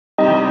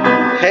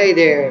Hey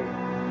there,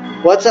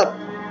 what's up?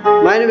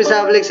 My name is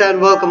AviLixx and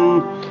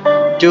welcome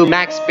to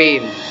Max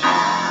Payne.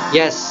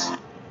 Yes,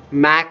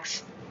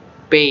 Max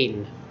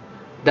Payne.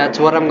 That's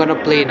what I'm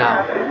gonna play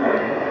now.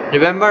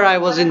 Remember I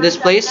was in this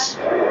place?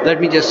 Let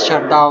me just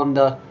shut down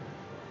the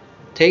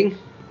thing.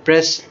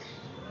 Press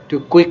to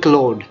quick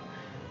load.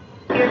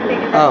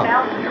 Oh.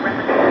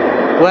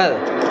 Well,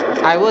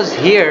 I was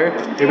here,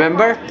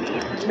 remember?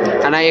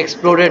 And I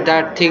exploded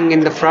that thing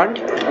in the front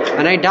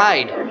and I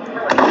died.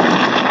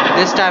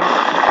 This time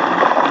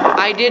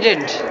I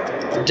didn't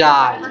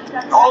die.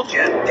 Told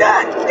you,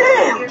 god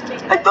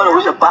damn! I thought it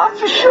was a bomb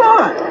for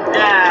sure.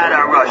 Nah,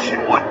 the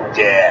Russian wouldn't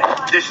dare.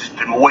 This has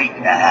been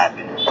waiting to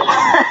happen.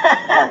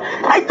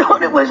 I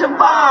thought it was a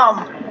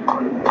bomb.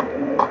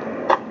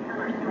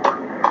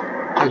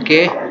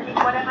 Okay,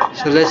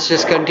 so let's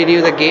just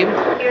continue the game.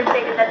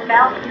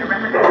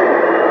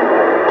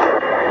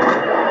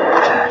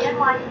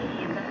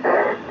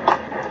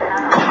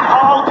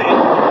 Hold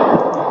it.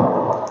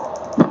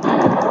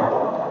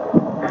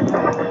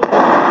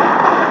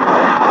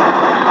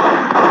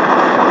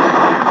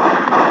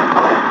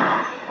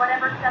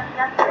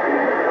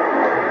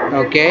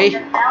 Okay.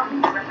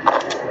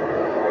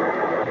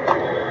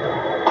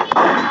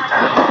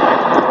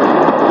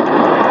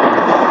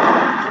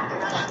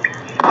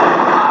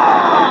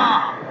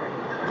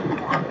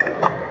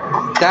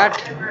 That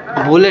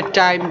bullet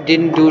time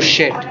didn't do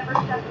shit.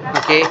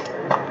 Okay.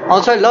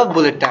 Also, I love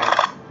bullet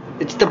time.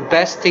 It's the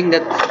best thing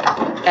that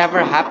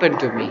ever happened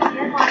to me.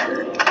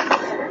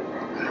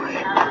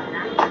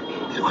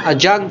 A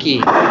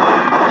junkie.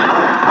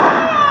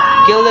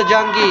 Kill the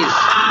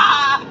junkies.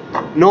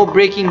 No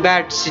Breaking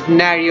Bad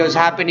scenarios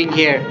happening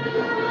here.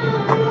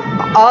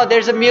 Oh,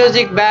 there's a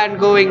music band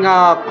going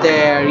up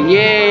there.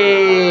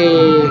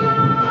 Yay!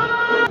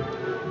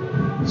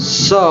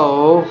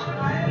 So,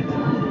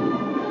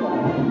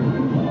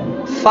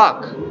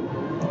 fuck.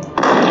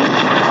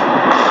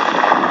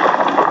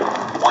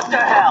 What the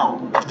hell?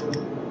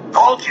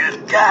 Told you,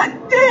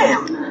 god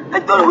damn! I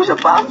thought it was a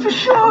bomb for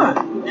sure.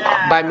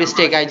 By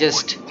mistake, I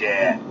just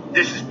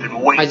This has been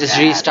waiting.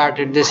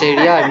 restarted this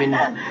area. I mean,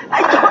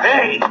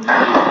 Hey!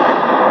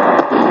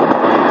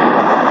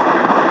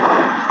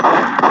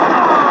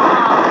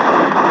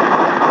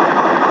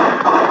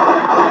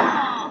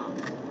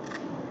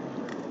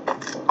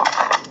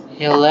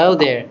 hello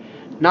there.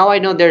 Now I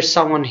know there's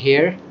someone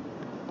here.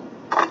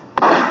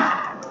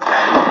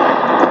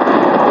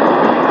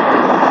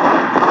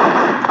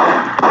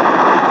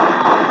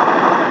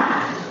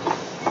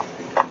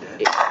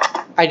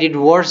 I did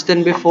worse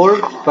than before,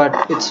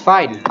 but it's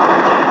fine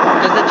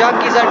because the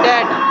junkies are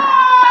dead.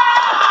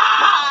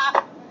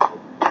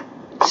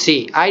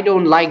 See, I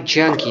don't like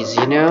junkies,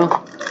 you know.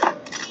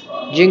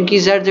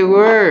 Junkies are the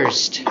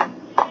worst.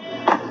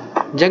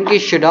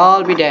 Junkies should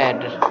all be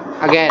dead.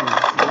 Again,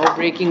 no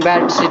Breaking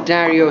Bad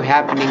scenario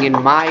happening in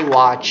my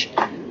watch.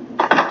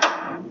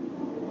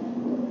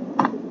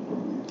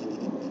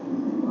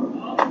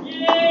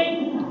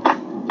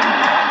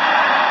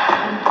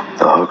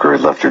 The hooker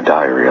had left her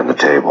diary on the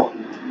table.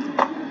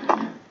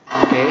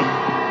 Okay.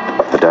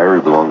 The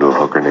diary belonged to a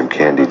hooker named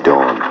Candy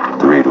Dawn.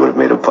 The read would have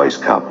made a vice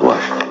cop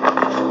blush.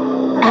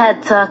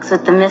 Had talks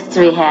with the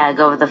mystery hag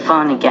over the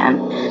phone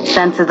again.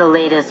 Sent her the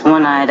latest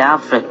one-eyed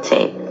Alfred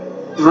tape.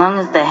 As long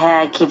as the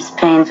hag keeps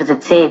paying for the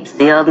tapes,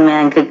 the old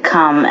man could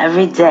come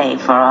every day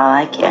for all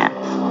I care.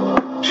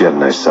 She had a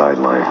nice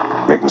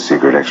sideline, making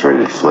secret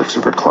X-rated flicks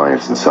of her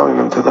clients and selling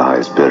them to the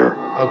highest bidder.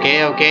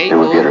 Okay, okay. It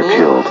would get her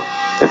killed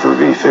if her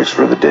V-fix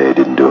for the day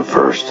didn't do it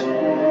first.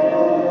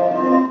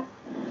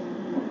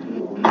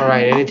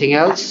 Alright, anything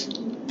else?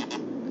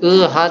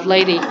 Ooh, hot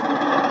lady.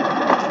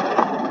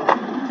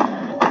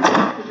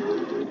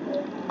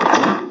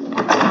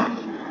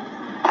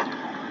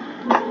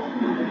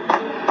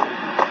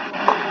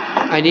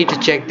 I need to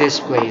check this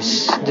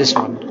place. This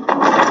one.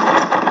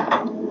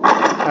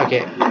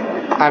 Okay.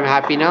 I'm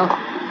happy now.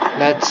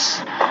 Let's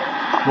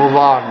move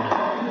on.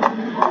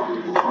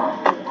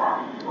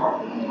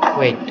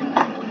 Wait.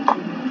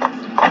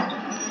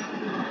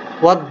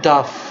 What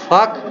the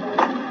fuck?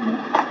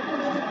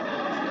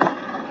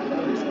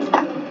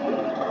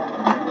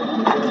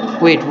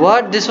 Wait,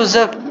 what? This was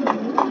a...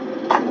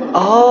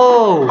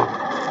 Oh!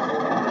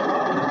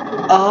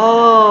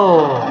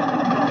 Oh!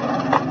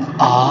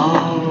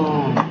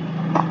 Oh!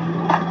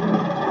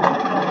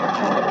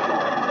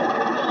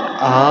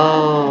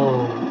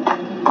 Oh!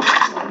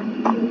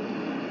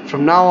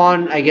 From now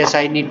on, I guess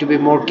I need to be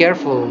more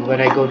careful when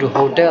I go to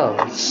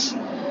hotels.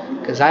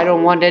 Because I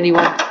don't want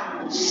anyone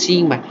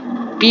seeing my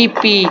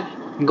pee-pee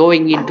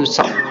going into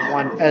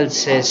someone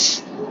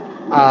else's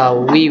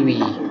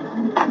wee-wee.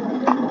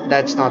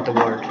 That's not the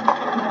word.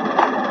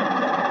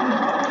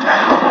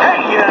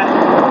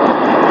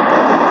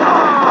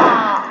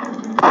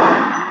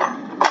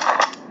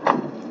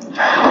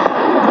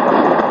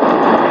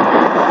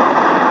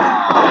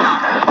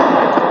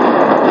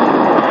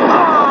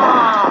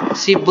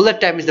 See, bullet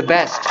time is the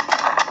best.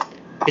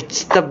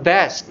 It's the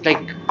best.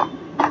 Like,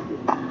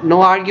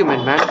 no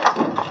argument, man.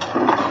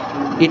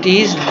 It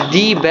is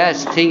the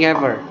best thing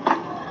ever.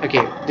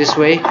 Okay, this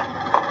way.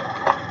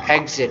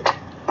 Exit.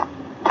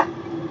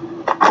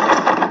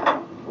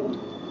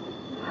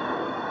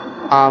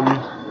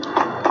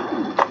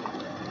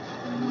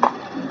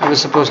 I was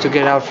supposed to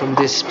get out from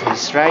this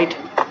place, right?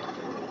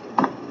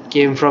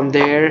 Came from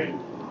there.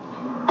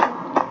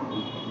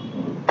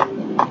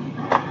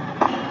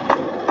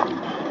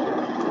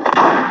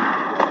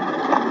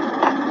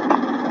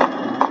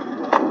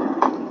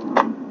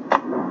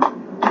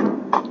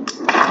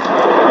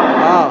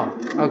 Oh,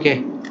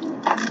 okay.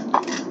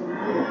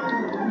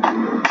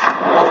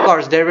 Of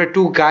course, there were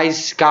two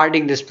guys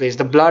guarding this place.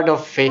 The blood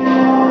of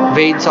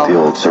veins of... The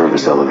old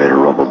service elevator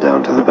rumbled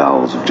down to the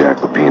bowels of Jack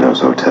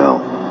Lupino's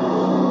hotel.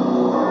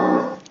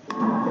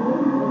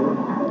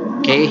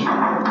 Okay.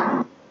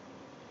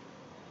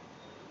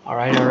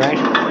 Alright.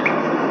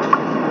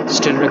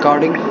 Still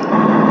recording.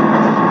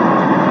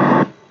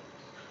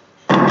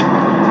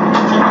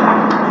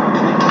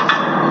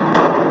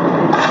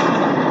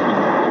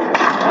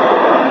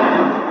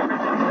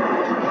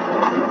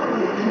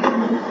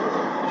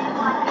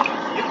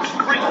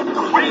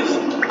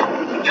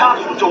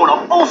 Cops were doing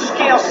a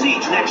full-scale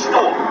siege next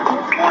door.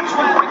 More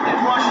traffic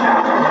than rush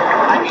hour.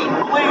 I mean,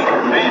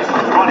 bleeding. Vans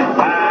running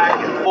back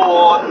and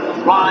forth.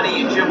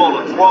 Ronnie and Jim on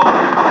the throat.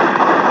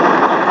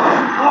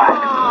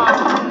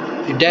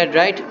 What? You're dead,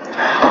 right?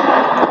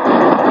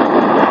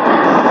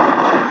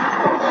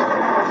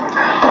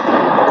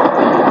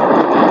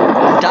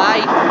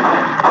 Die.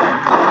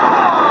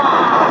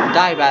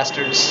 Die,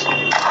 bastards.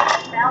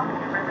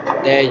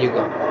 There you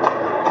go.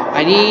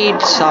 I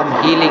need some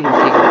healing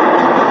thing.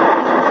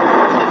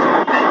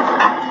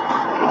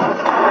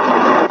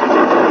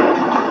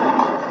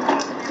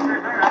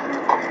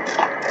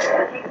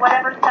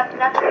 Whatever steps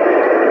necessary.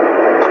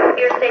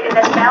 Here stated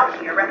that Val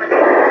here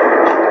represents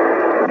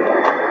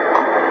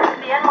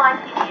the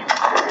NYPD.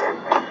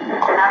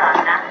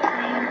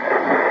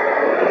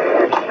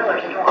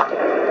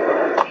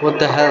 What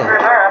the hell?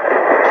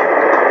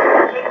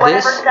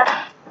 This?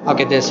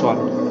 Okay, this one.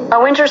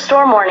 A winter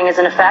storm warning is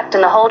in effect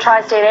in the whole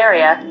tri-state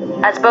area,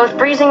 as both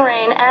freezing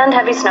rain and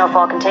heavy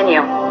snowfall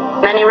continue.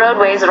 Many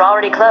roadways are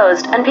already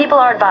closed, and people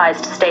are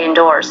advised to stay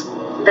indoors.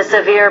 The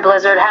severe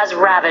blizzard has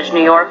ravaged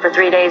New York for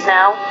 3 days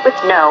now,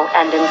 with no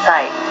end in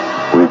sight.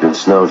 We've been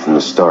snowed from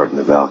the start in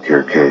the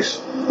Valkyr case.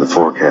 The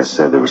forecast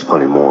said there was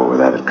plenty more where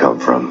that had come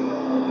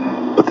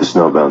from. But the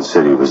snowbound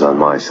city was on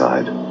my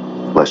side.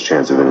 Less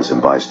chance of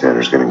innocent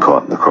bystanders getting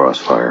caught in the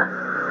crossfire.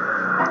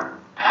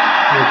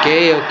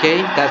 Okay.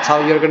 That's how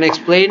you're gonna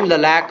explain the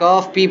lack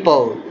of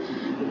people.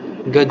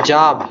 Good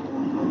job.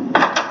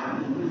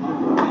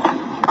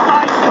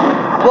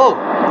 Whoa!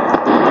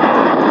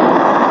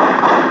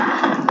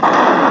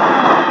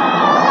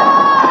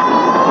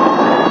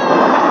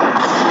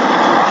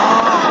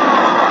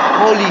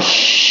 Holy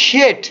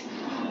shit!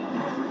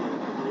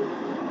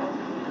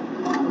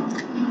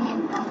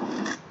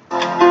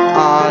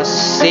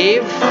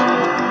 Save?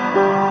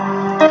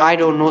 I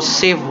don't know,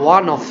 save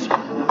one of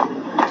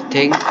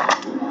thing.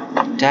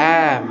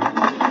 Damn.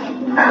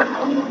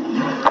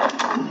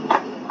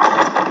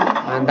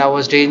 And that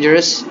was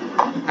dangerous.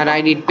 And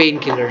I need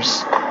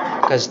painkillers,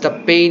 because the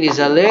pain is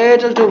a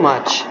little too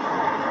much.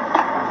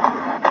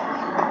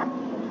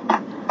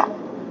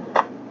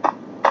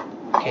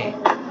 Okay.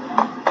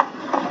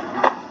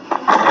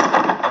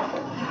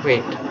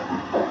 Wait.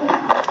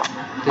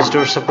 This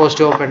door's supposed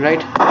to open,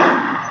 right?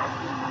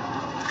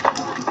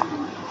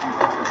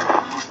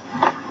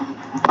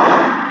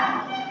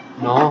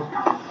 No.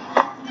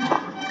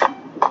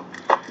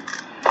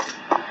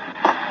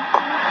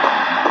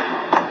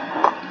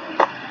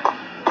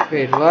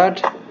 Wait,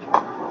 what?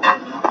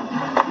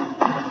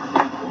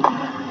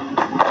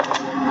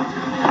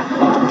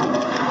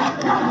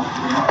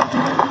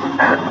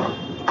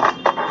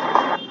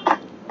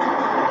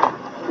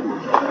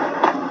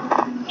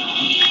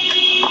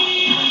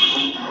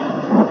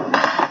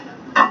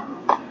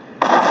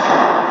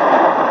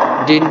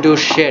 Didn't do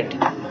shit.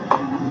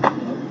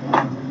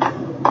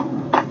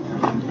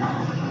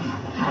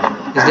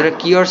 Is there a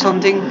key or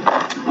something?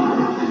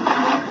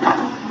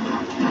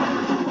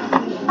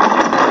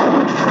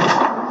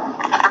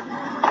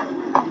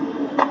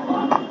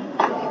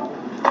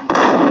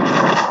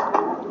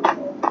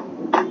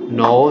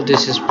 No,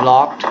 this is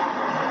blocked.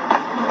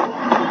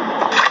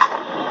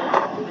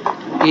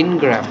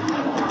 Ingram.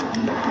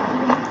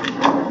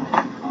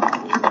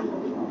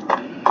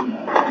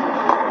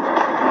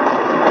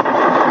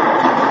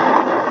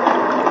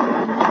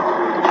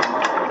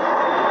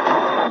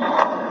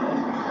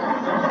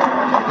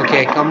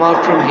 Okay, come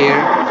out from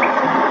here.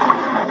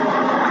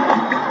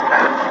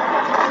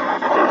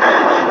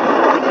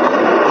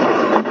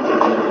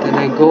 Then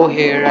I go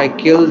here, I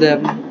kill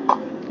them.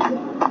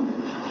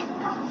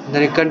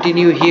 Then I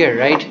continue here,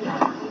 right?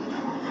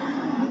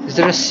 Is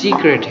there a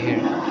secret here?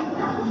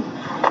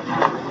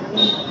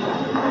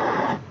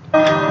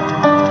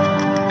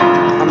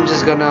 I'm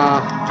just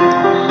gonna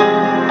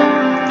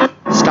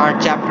start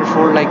chapter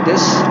 4 like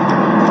this.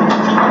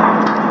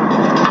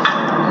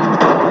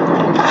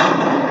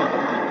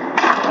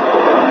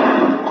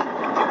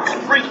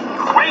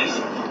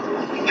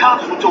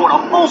 Cops were doing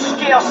a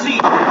full-scale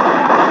siege.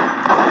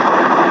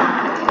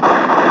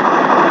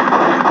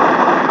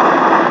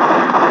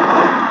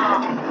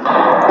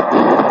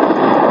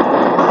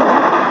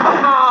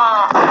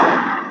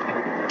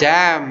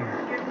 Damn,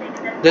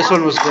 this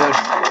one was good.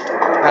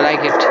 I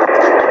like it.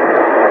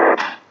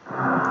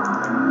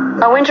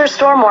 A winter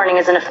storm warning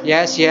is in effect.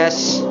 Yes,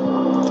 yes.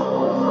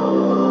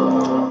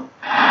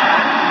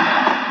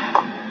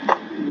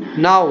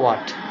 Now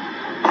what?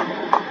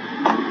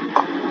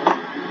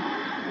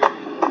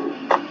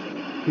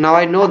 Now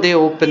I know they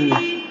open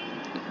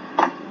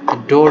the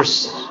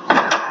doors.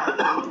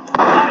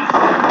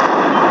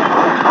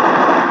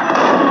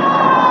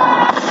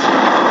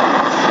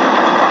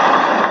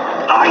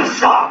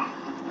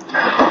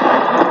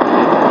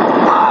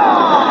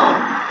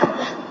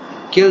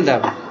 Kill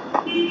them.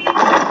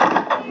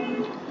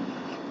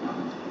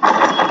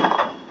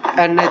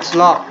 And it's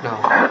locked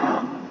now.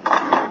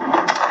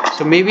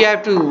 So maybe I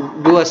have to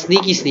do a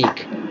sneaky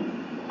sneak.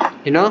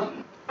 You know?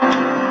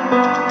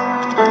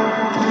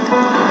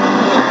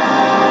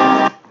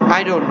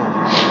 I don't know.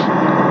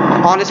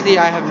 Honestly,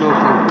 I have no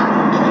clue.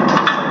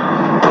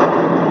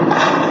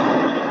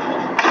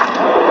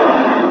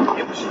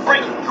 It was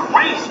freaking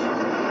crazy.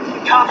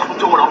 The cops were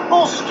doing a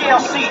full-scale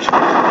siege.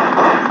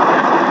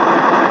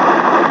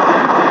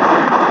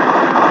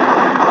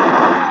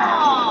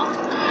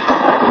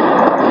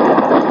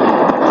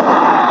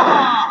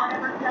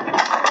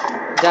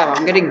 Damn,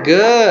 I'm getting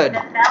good.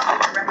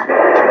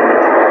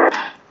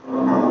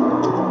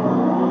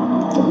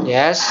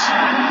 Yes.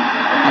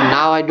 And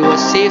now I do a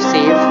save.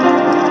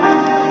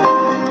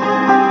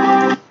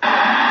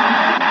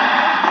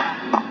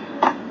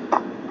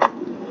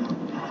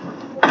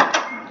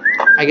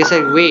 I guess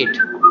I wait.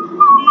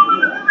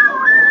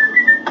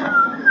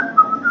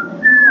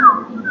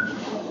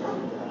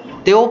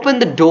 They open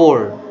the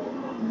door.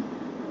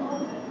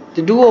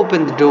 They do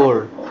open the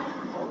door.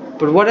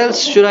 But what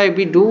else should I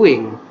be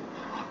doing?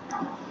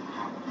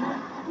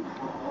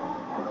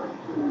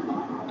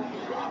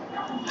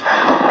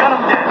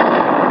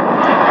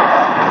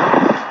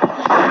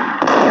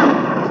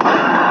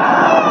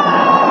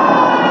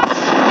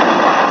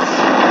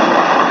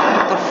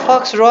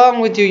 What's wrong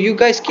with you? You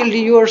guys killed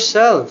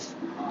yourself.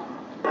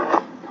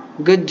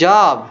 Good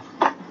job.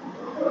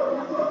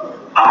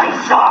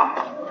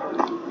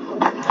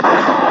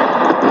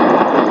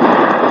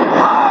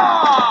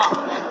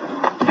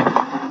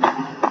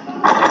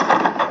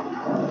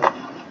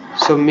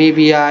 So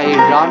maybe I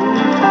run?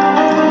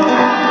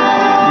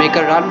 Make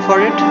a run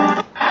for it?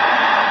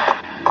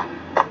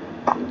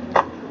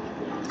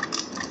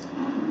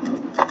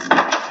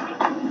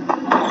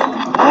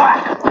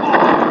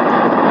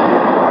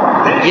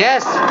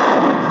 Yes!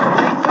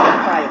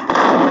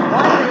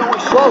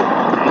 Whoa!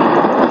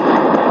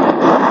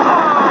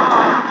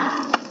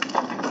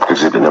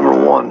 Exhibit number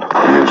 1,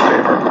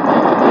 newspaper.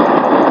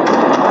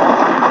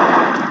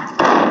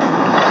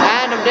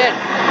 And I'm dead.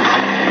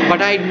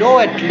 But I know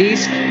at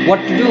least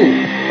what to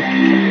do.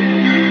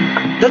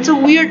 That's a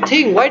weird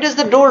thing. Why does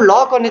the door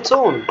lock on its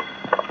own?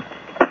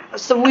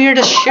 That's the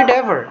weirdest shit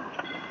ever.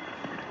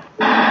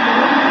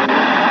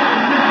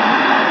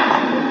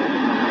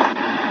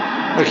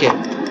 Okay.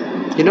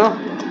 You know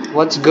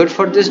what's good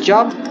for this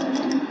job?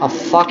 A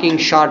fucking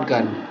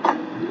shotgun.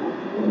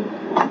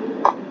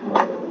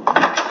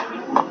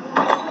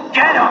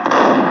 Get him!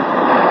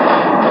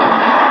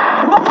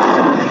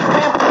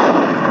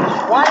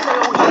 Why are they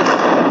always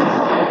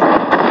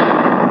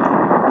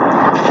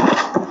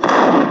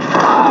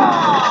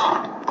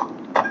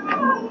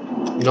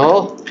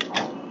No.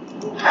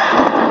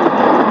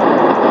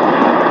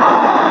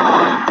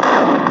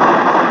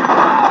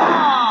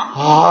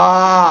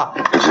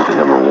 Exhibit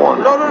number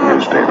 1,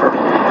 newspaper.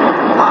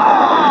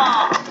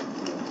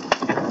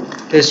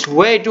 There's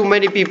way too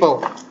many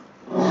people.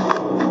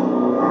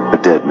 A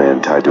dead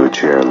man tied to a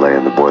chair and lay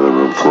on the boiler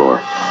room floor.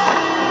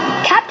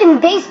 Captain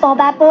Baseball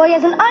Bat Boy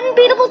has an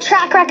unbeatable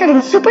track record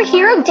in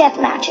superhero death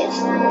matches.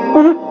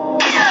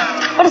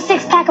 But a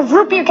 6-pack of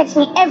root beer gets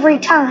me every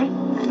time.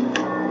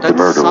 The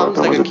murder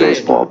weapon was a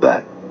baseball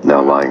bat,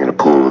 now lying in a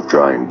pool of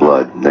drying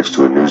blood next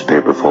to a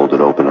newspaper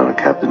folded open on a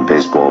Captain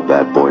Baseball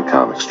Bat Boy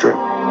comic strip.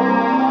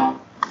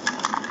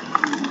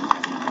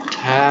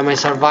 Damn, I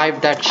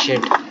survived that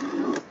shit.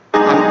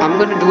 I'm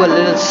gonna do a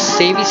little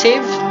savey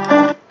save,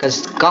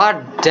 cause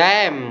god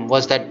damn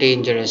was that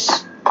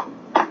dangerous.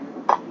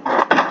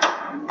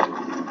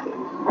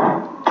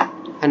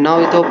 And now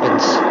it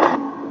opens.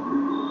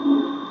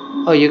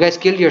 Oh, you guys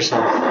killed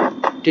yourself,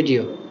 did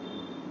you?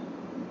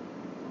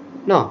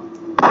 No.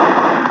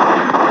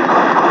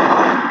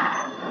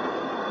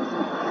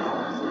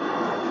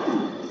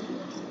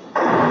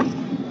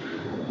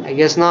 I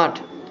guess not.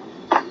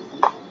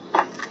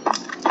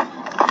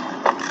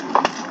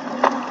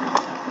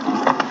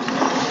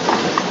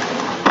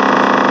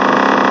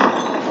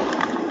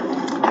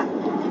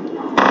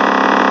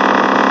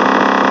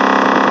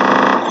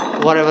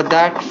 Whatever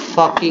that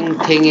fucking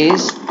thing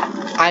is,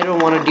 I don't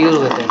want to deal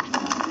with it.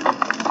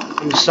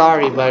 I'm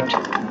sorry, but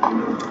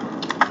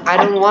I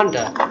don't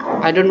wanna.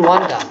 I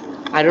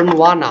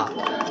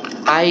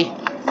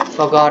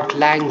Forgot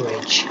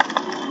language.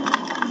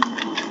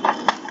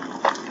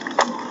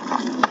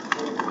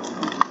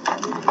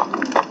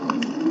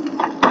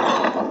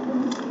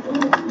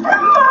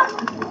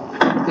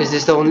 Is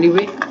this the only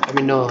way? I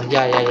mean, no.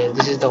 Yeah.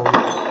 This is the only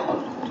way.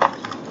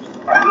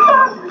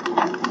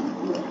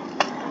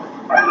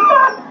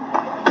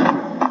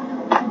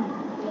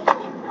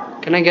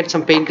 Can I get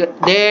some painkillers?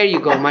 There you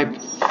go, my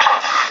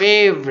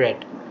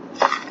favorite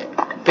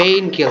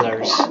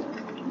painkillers.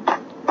 God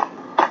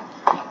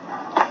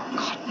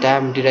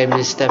damn, did I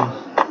miss them?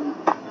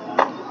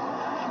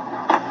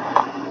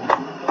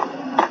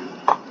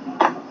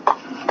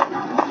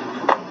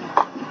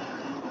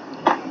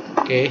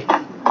 Okay,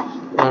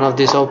 none of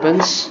this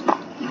opens.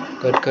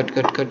 Good.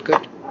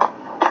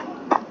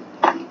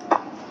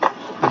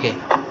 Okay.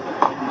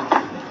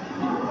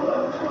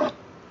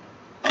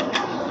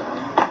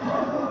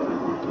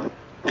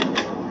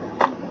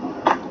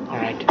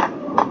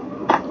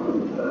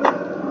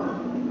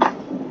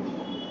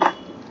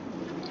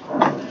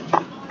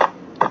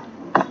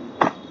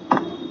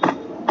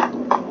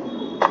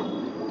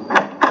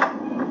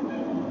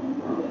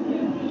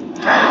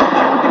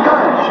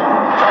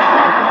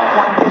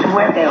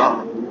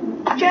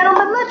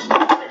 Gentlemen, let's do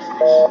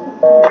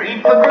business.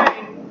 Green for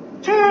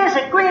green. Cheers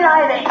at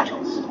green-eyed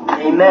angels.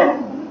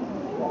 Amen.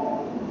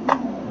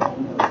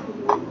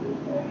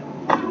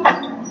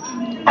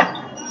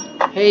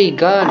 Hey,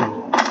 gun.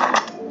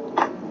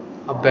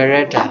 A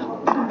Beretta.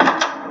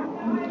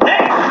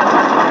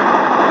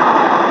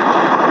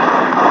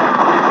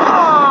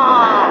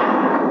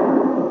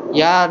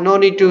 Yeah, no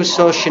need to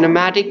show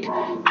cinematic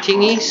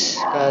thingies,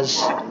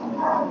 cause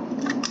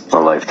A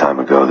lifetime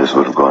ago, this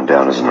would have gone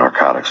down as a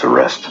narcotics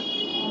arrest.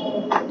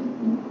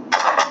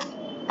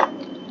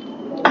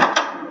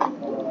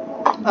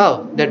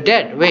 oh, they're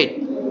dead. Wait,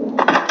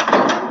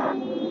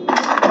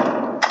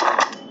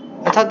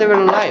 I thought they were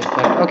alive,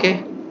 but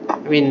okay. I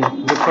mean,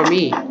 good for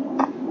me.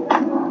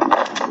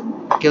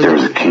 Kill There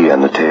was a them. key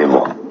on the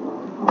table.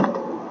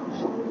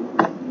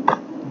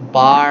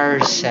 Bar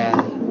cell.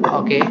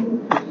 Okay.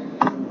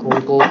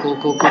 Cool.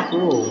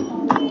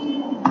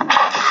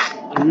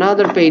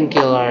 Another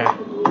painkiller.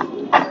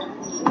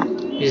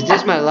 Is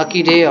this my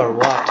lucky day or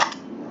what?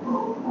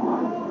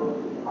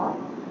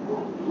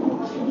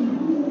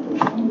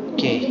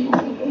 Okay.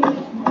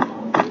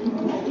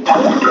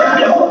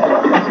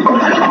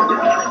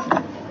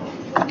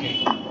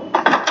 Okay.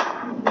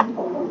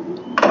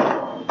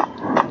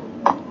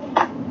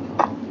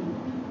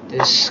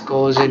 This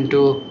goes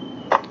into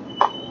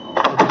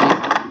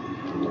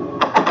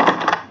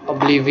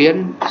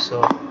oblivion,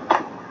 so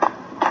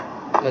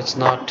let's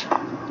not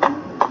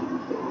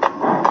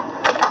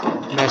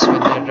mess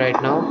with that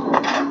right now.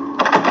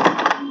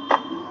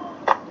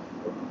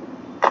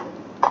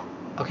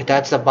 Okay,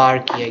 that's the bar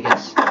key, I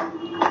guess.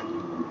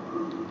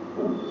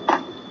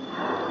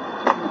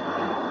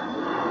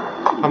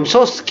 I'm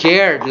so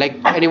scared, like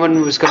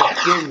anyone was gonna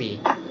kill me,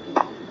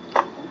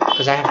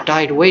 because I have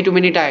died way too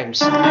many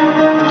times.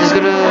 I'm just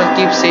gonna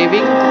keep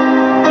saving,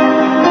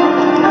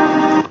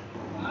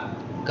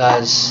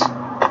 because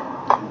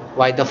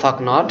why the fuck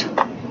not?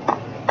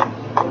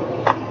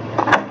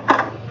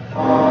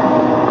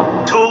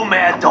 Two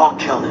mad dog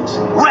killers,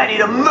 ready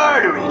to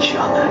murder each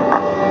other.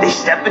 They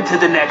step into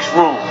the next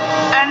room,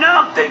 and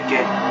I'm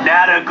thinking,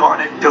 now they're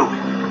gonna do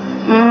it.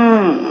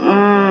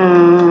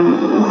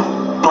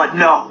 But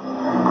no,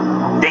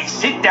 they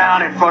sit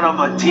down in front of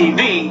a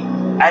TV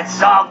and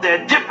solve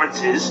their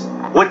differences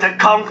with the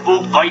kung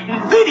fu fighting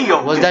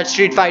video. Was that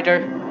Street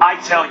Fighter? I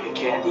tell you,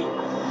 Candy,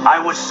 I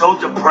was so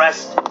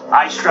depressed,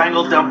 I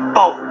strangled them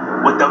both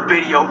with the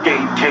video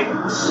game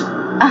cables.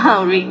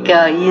 Oh,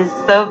 Rico, you're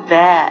so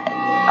bad.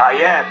 I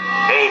am,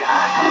 ain't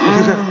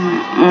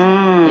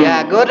I?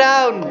 Yeah, go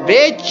down,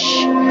 bitch!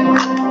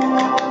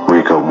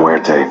 Rico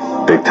Muerte,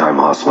 big time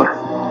hustler.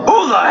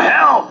 Who the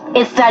hell?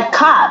 It's that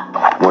cop.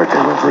 Muerte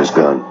went for his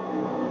gun.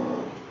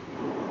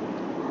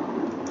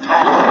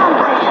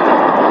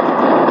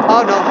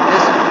 Oh no,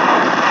 this.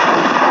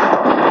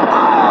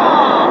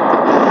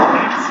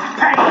 It's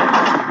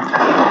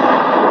Payne.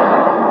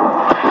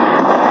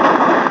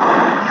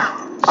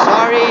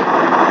 Sorry.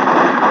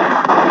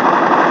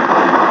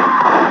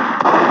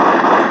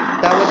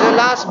 That was your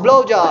last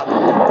blowjob.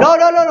 No.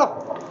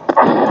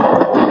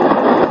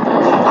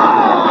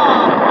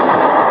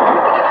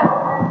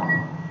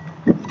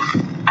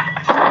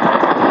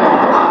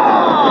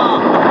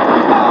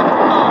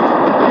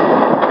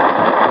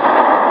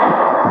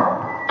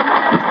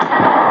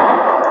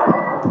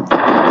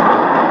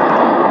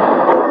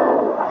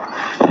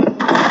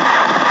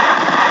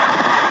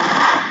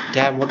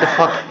 Damn, what the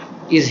fuck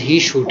is he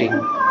shooting?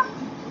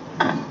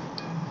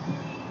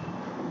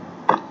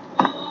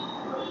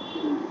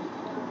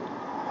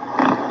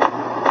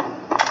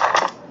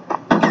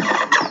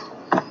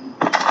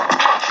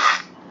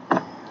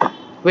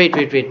 Wait,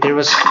 there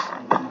was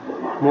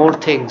more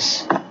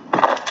things.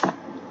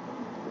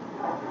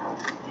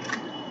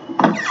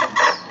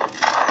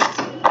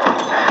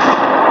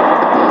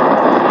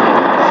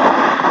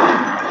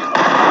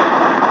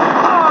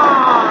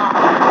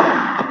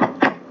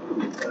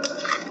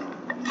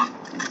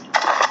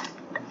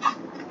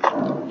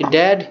 You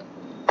dead?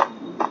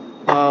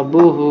 Oh,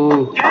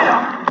 boo-hoo. Get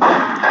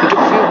up! You took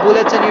a few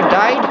bullets and you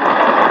died?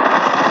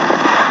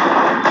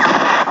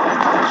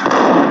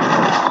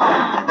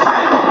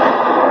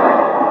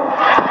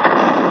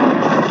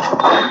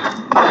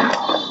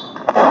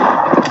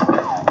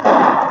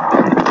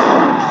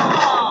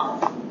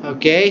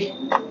 Okay.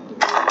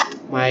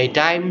 My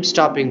time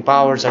stopping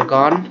powers are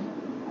gone.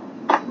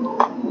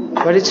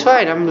 But it's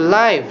fine, I'm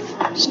alive.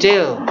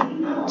 Still.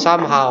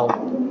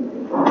 Somehow.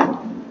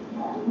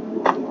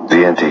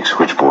 The antique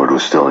switchboard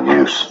was still in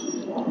use.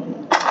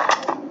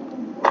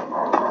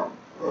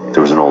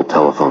 There was an old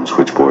telephone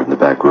switchboard in the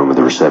back room of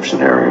the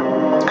reception area,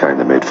 the kind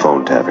that made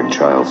phone tapping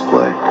child's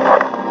play.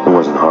 It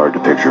wasn't hard to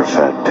picture a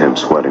fat pimp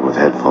sweating with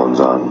headphones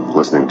on,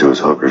 listening to his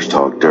hookers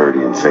talk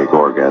dirty and fake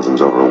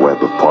orgasms over a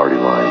web of party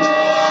lines,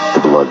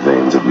 the blood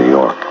veins of New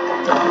York.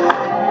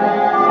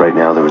 Right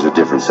now there was a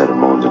different set of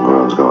moans and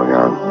groans going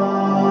on.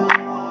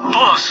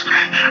 Boss,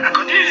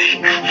 good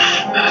evening.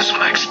 This is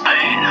Max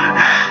Payne.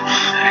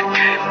 He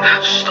came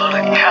to start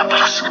a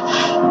capitalist.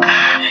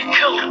 He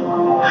killed him.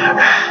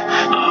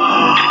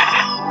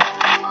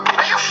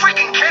 Are you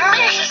freaking kidding me?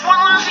 He's just one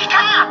lousy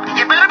cop.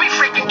 You better be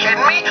freaking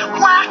kidding me.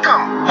 Whack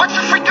him. What's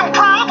the freaking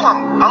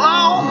problem?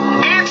 Hello?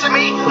 Answer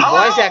me. The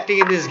Hello? voice acting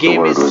in this The game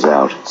word is was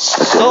out. A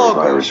so deadly good.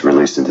 virus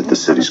released into the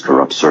city's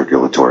corrupt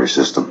circulatory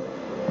system.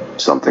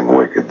 Something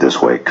wicked this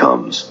way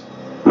comes.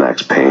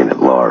 Max Payne at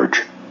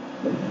large.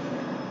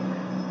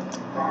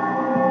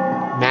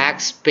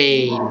 Max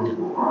Payne.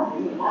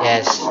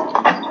 Yes.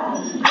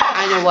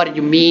 I know what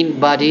you mean,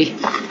 buddy.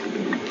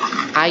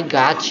 I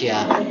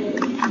gotcha.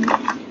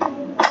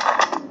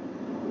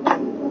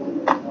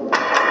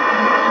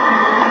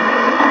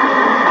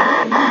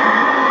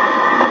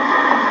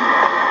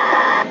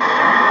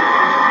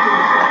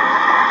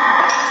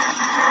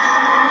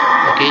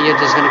 Okay, you're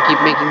just gonna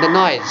keep making the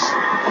noise.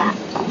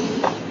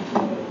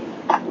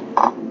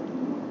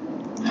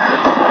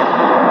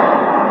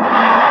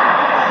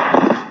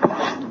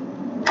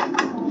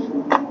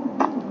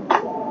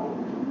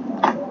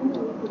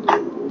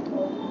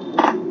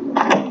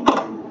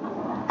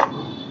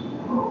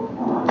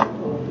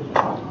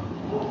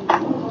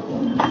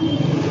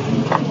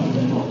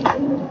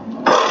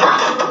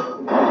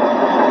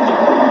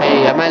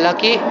 Hey, am I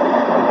lucky?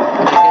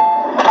 Can I get...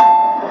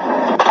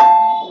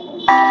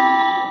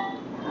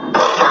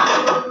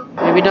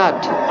 Maybe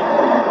not.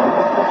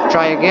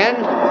 Try again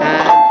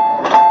and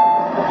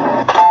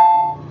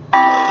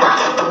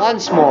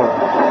once more.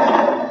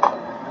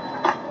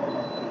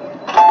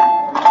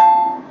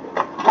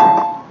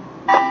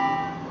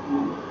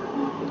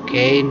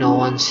 Okay, no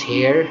one's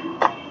here.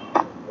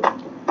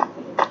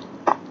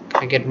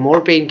 I get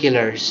more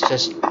painkillers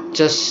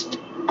just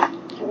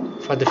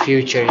for the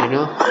future, you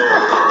know.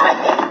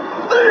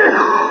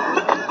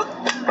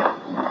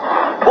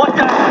 What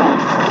the hell?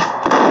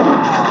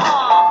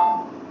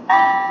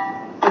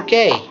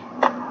 Okay.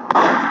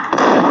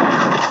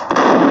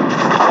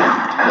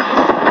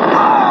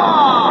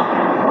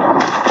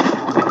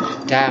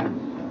 Damn.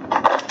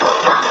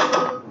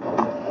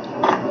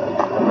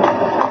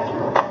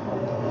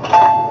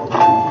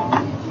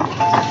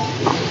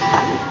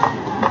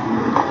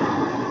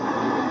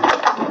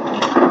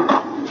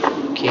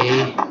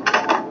 Okay.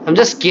 I'm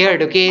just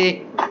scared,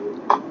 okay?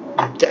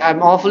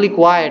 I'm awfully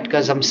quiet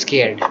because I'm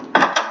scared.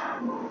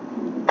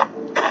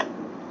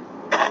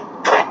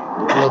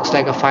 Looks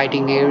like a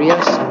fighting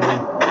area.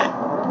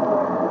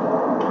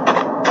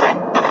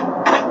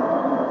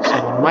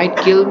 Someone might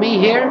kill me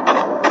here,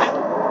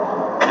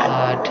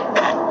 but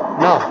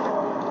no.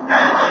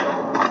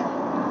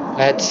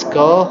 Let's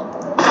go.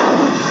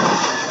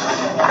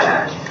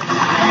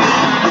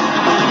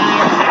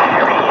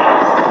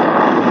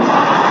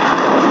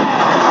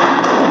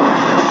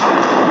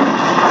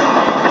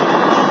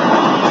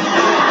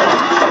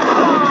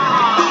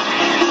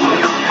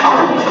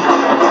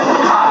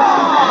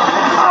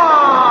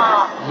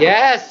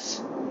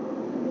 Yes!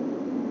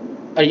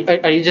 Are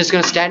you just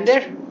gonna stand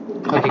there?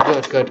 Okay,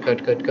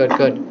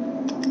 good.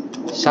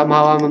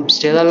 Somehow I'm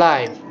still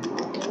alive.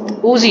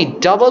 Uzi,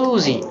 double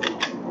Uzi.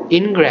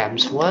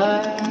 Engrams,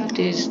 what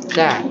is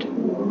that?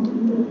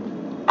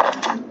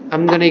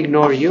 I'm gonna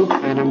ignore you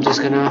and I'm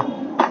just gonna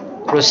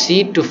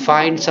proceed to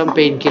find some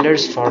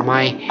painkillers for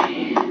my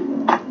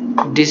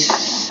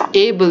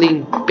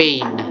disabling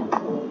pain.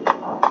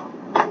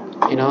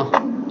 You know,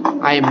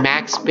 I am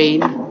Max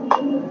Payne.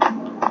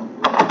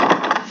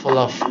 Full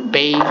of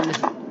pain,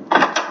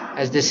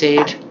 as they say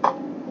it.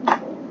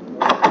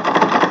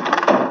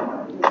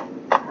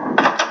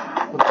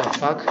 What the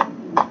fuck?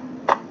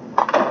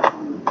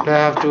 Do I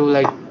have to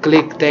like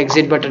click the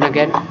exit button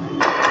again?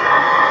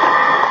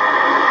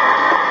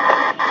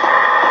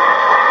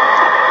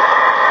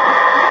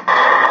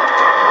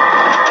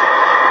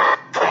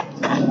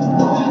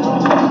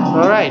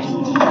 Alright,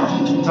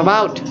 I'm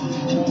out.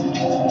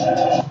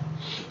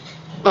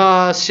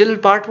 Still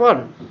part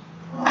 1.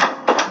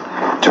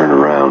 Turn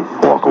around,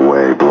 walk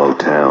away, blow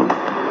town.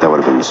 That would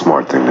have been the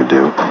smart thing to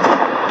do.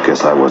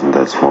 Guess I wasn't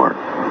that smart.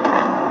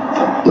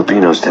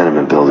 Lupino's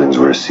tenement buildings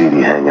were a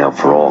seedy hangout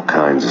for all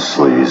kinds of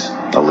sleaze.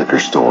 A liquor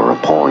store, a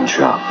pawn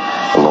shop,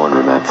 a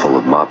laundromat full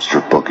of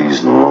mobster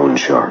bookies and loan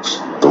sharks.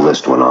 The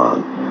list went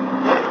on.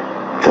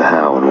 The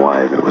how and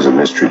why of it was a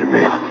mystery to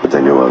me, but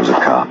they knew I was a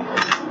cop.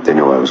 They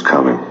knew I was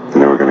coming, and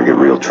they were going to get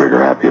real trigger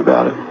happy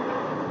about it.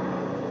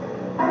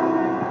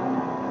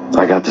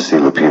 I got to see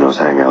Lupino's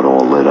hangout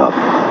all lit up.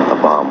 A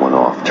bomb went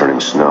off, turning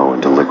snow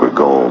into liquid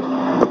gold.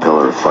 A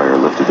pillar of fire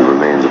lifted the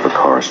remains of a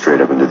car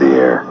straight up into the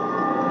air.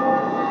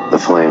 The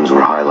flames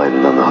were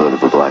highlighted on the hood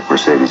of a black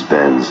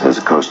Mercedes-Benz as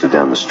it coasted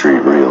down the street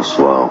real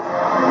slow,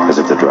 as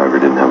if the driver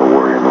didn't have a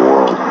worry in the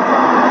world.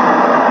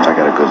 I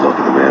got a good look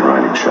at the man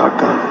riding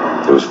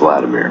shotgun. It was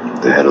Vladimir,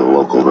 the head of the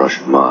local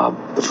Russian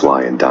mob, the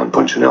fly in Don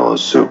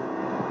Punchinello's soup.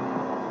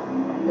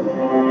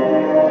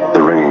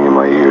 The ringing in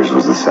my ears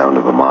was the sound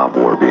of a mob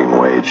war being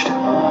waged.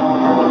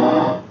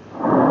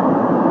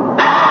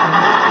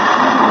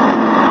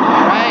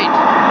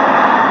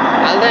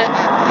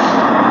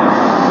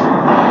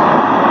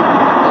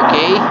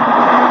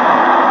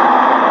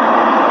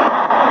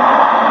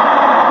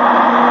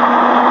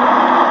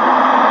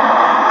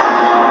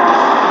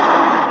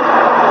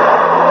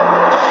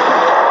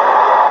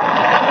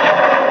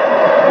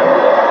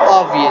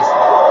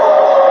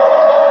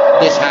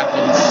 This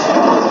happens.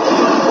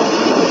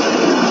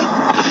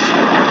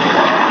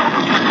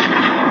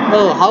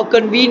 Oh, how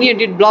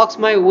convenient, it blocks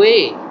my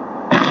way.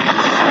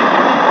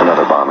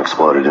 Another bomb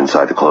exploded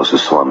inside the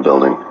closest slum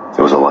building.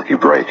 It was a lucky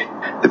break.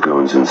 The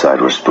goons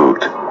inside were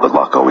spooked, but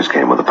luck always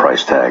came with a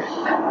price tag.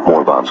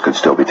 More bombs could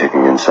still be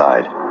ticking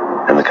inside,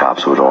 and the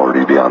cops would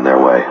already be on their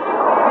way.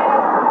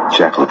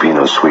 Jack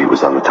Lupino's suite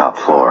was on the top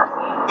floor.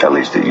 At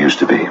least it used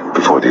to be,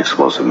 before the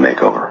explosive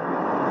makeover.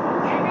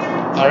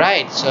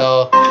 Alright,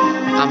 so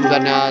I'm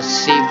gonna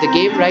save the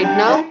game right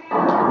now,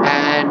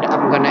 and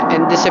I'm gonna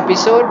end this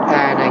episode,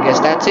 and I guess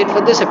that's it for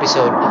this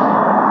episode.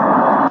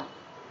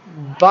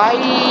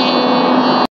 Bye!